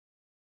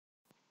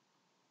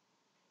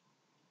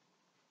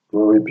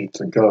Glory be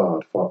to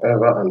God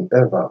forever and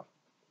ever.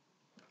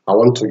 I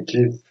want to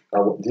give,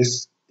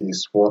 this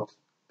is what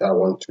I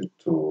want you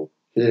to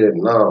hear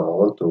now. I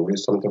want to read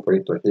something for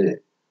you to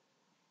hear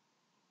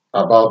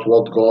about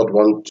what God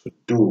wants to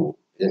do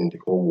in the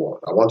whole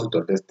world. I want you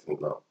to listen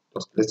now.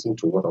 Just listen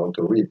to what I want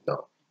to read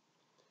now.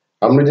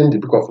 I'm reading the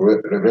book of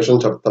Revelation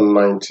chapter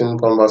 19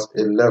 from verse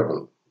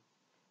 11.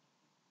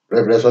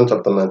 Revelation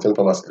chapter 19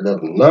 from verse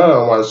 11.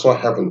 Now I saw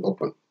heaven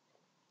open,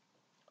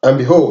 and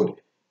behold,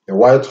 a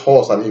white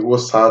horse, and he who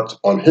sat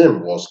on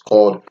him was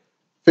called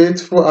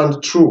Faithful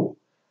and True,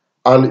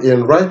 and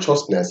in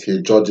righteousness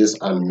he judges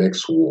and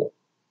makes war.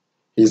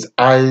 His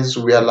eyes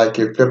were like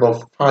a flame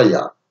of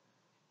fire,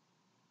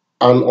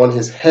 and on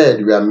his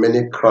head were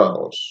many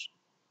crowns.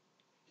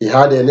 He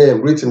had a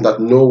name written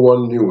that no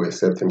one knew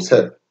except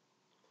himself.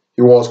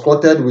 He was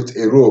clothed with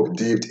a robe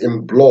dipped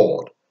in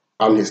blood,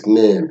 and his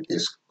name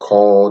is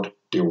called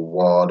the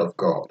Word of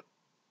God.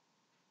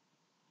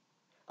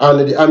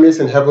 And the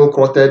armies in heaven,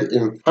 clothed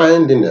in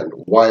fine linen,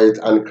 white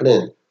and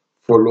clean,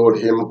 followed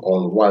him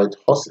on white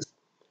horses.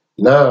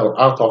 Now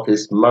out of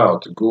his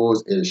mouth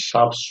goes a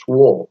sharp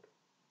sword,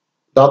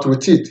 that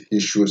with it he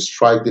should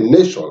strike the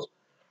nations,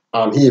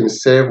 and he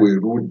himself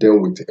will rule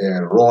them with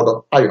a rod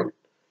of iron.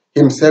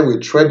 Himself will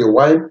tread the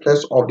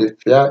winepress of the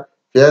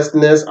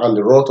fierceness and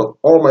the wrath of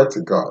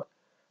Almighty God.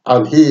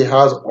 And he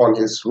has on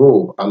his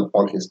robe and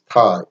on his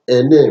thigh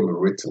a name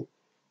written,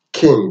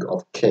 King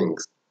of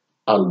Kings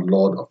and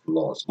Lord of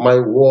Lords. My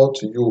word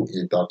to you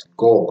is that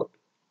God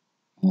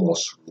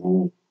must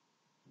rule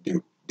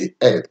the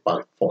earth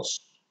by force.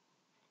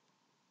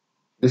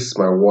 This is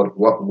my word.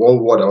 One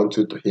word I want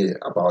you to hear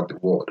about the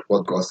word,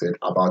 what God said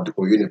about the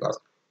whole universe.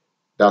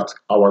 That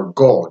our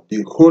God,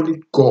 the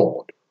Holy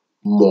God,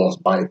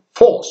 must by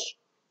force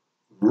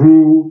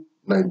rule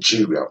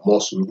Nigeria,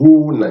 must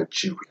rule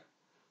Nigeria.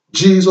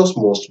 Jesus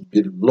must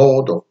be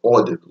Lord of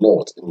all the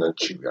lords in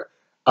Nigeria.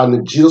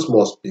 And Jesus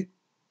must be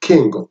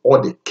King of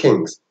all the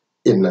kings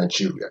in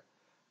Nigeria.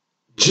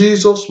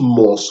 Jesus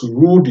must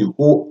rule the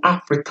whole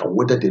Africa,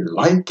 whether they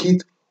like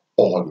it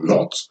or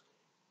not.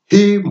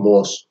 He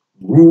must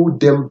rule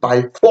them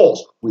by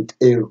force with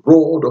a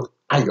rod of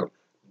iron.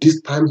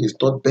 This time he's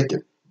not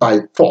begging, by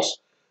force.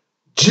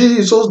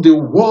 Jesus, the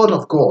Word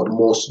of God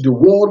must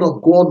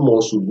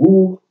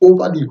rule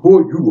over the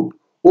whole Europe,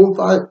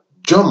 over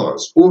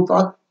Germans,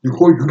 over the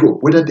whole Europe,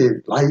 whether they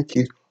like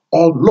it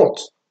or not.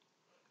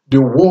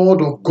 The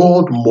Word of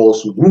God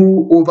must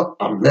rule over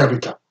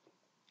America,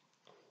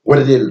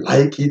 whether they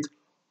like it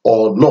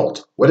or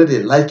not, whether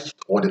they like it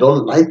or they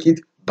don't like it,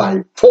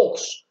 by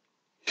force.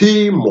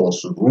 He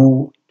must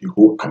rule the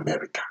whole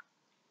America.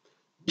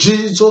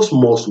 Jesus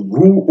must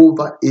rule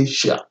over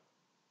Asia.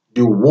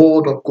 The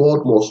Word of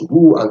God must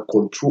rule and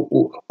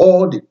control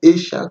all the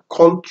Asian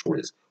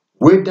countries,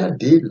 whether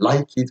they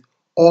like it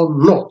or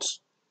not.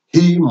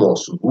 He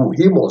must rule.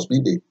 He must be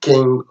the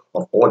King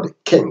of all the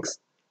kings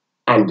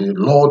and the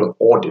Lord of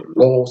all the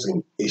lords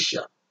in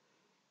Asia.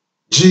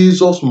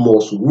 Jesus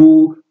must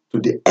rule to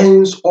the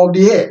ends of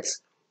the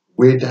earth,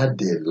 whether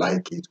they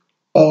like it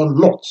or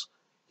not.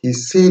 He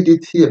said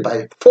it here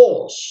by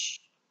force.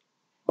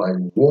 My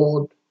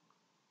word,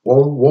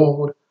 one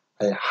word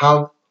I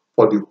have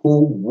for the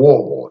whole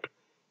world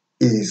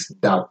is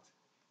that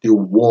the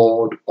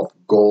word of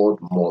God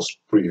must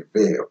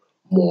prevail,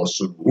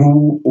 must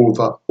rule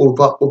over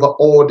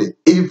all the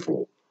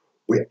evil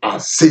we are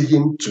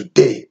seeing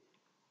today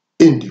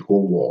in the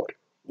whole world.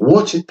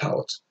 Watch it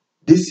out.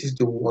 This is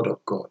the word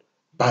of God.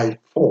 By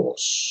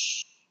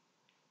force,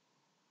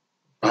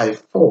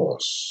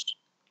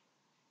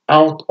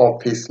 out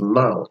of his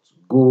mouth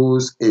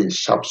goes a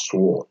sharp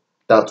sword,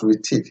 that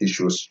with it he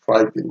should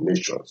strike the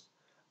nations,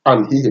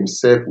 and he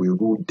himself will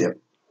rule them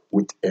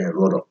with a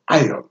rod of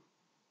iron.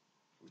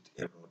 With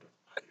a rod of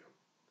iron.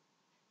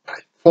 By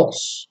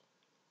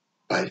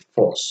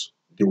force,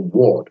 the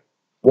word,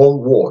 one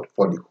word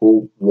for the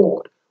whole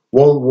world.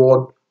 One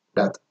word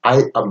that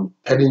I am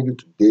telling you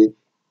today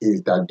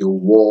is that the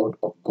word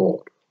of God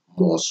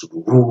must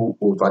rule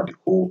over the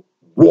whole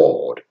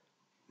world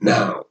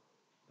now,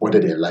 whether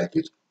they like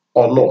it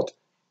or not.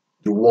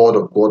 The word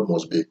of God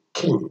must be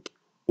king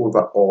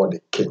over all the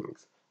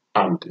kings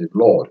and the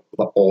Lord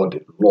over all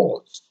the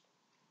lords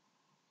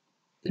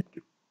in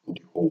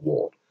the whole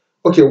world.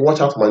 Okay,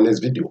 watch out for my next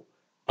video.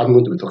 I'm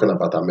going to be talking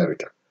about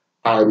America.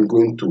 I'm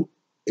going to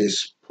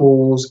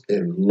expose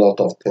a lot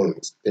of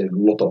things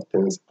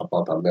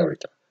about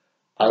America.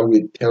 I will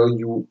be telling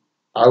you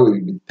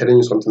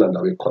something, and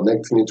I will be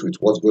connecting it with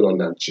what's going on in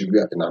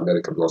Nigeria and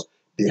America, because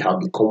they have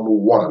become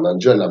one.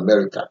 Nigeria and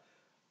America.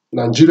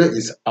 Nigeria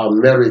is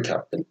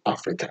America in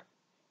Africa.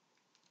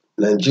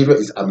 Nigeria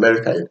is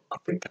America in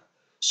Africa.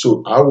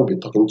 So I will be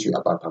talking to you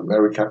about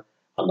America,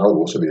 and I will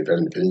also be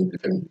referring to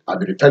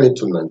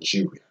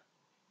Nigeria.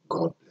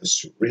 God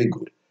bless you. Really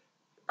good.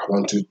 I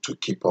want you to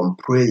keep on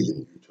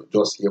praying. You to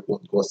just hear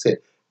what God said.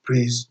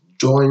 Please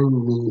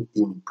join me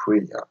in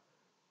prayer.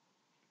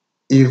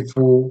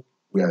 Evil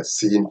we are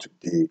seeing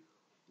today,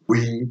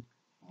 we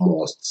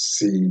must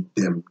see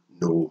them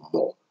no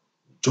more.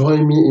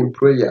 Join me in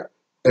prayer.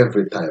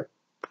 every time.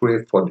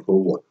 Pray for the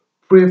whole world.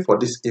 Pray for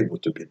this evil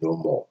to be no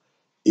more.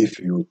 If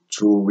you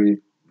truly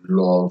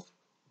love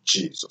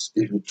Jesus,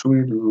 if you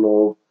truly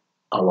love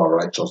our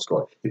righteous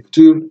God, if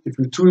you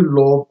truly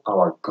love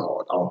our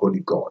God, our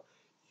holy God,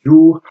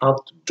 you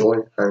have to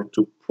join hands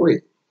to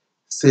pray.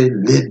 Say,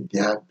 let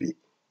there be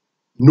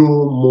no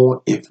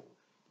more evil.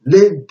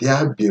 Let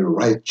there be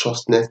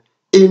righteousness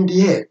in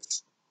the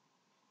earth.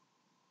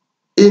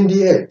 In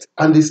the earth.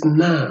 And it's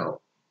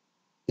now.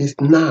 It's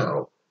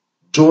now.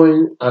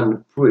 Join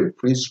and pray.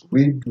 Please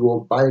read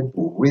your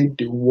Bible. Read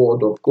the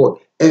Word of God.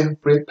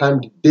 Every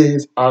time the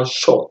days are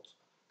short.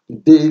 The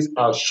days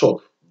are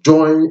short.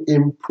 Join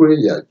in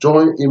prayer.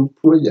 Join in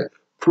prayer.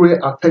 Pray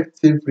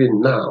effectively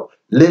now.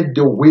 Let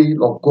the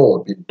will of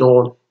God be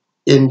done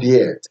in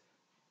the earth.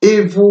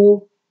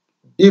 Evil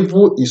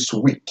is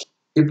weak.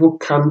 Evil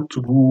can't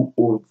rule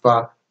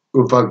over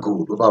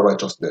good, over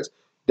righteousness.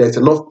 There's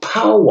enough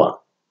power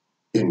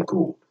in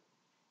good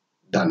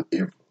than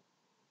evil.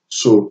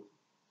 So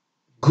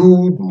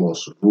good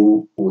must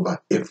rule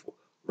over evil.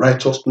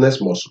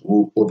 Righteousness must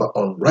rule over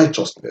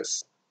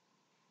unrighteousness.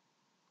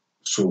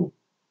 So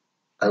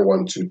I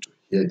want you to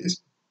hear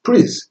this.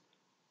 Please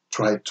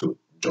try to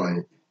join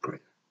in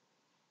prayer.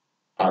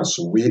 As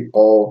we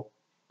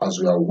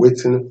are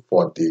waiting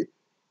for the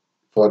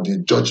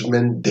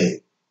judgment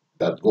day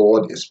that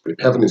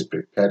heaven is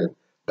preparing,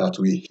 that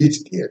we hit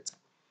the earth.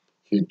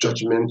 His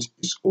judgment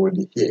is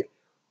already here.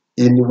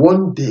 In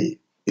one day,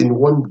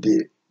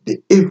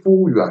 the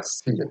evil you are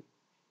seeing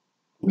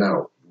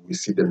now, you will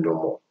see them no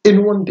more.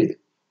 In one day.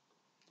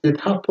 It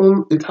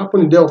happened in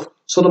the day of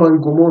Sodom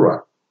and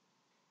Gomorrah.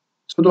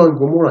 Sodom and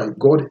Gomorrah,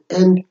 God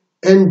end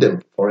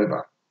them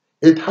forever.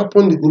 It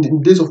happened in the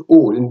days of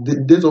old, in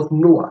the days of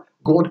Noah.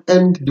 God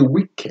end the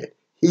wicked.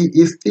 He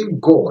is still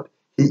God.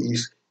 He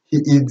is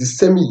the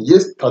same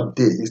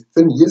yesterday. He's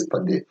the same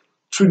yesterday,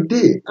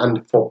 today,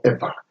 and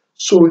forever.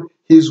 So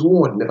his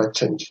word never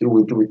changed. He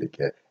will do it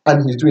again.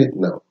 And he's doing it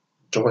now.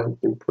 Join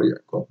in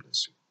prayer. God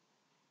bless you.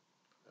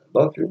 I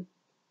love you.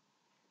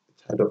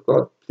 Child of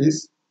God,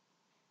 please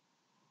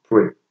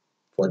pray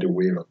for the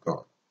will of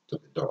God to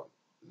be done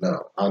now.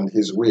 And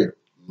his will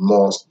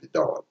must be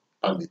done.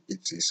 And it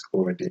is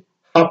already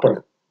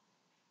happening.